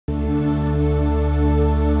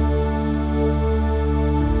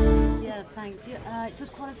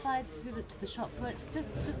to the shot put.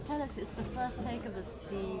 Just tell us, it's the first take of the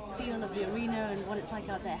feel of the arena and what it's like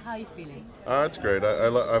out there. How are you feeling? It's great.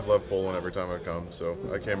 I've loved Poland every time I've come. So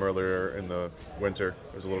I came earlier in the winter.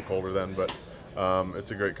 It was a little colder then, but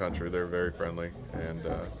it's a great country. They're very friendly, and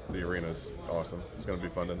the arena's awesome. It's going to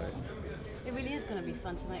be fun tonight. It really is going to be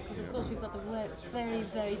fun tonight because, of course, we've got the very,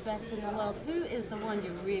 very best in the world. Who is the one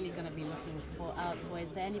you're really going to be looking out for?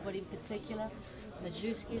 Is there anybody in particular?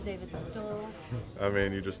 Majewski, David Stoll? I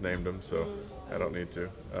mean, you just named them, so I don't need to.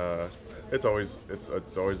 It's always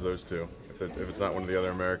those two. If it's not one of the other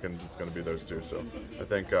Americans, it's going to be those two. So I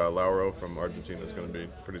think Lauro from Argentina is going to be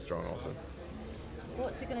pretty strong also.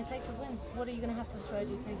 What's it going to take to win? What are you going to have to throw,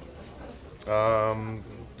 do you think? I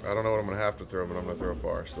don't know what I'm going to have to throw, but I'm going to throw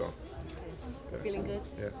far. So. Feeling good?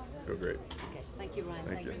 Yeah, feel great. Okay, thank you, Ryan.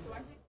 Thank you.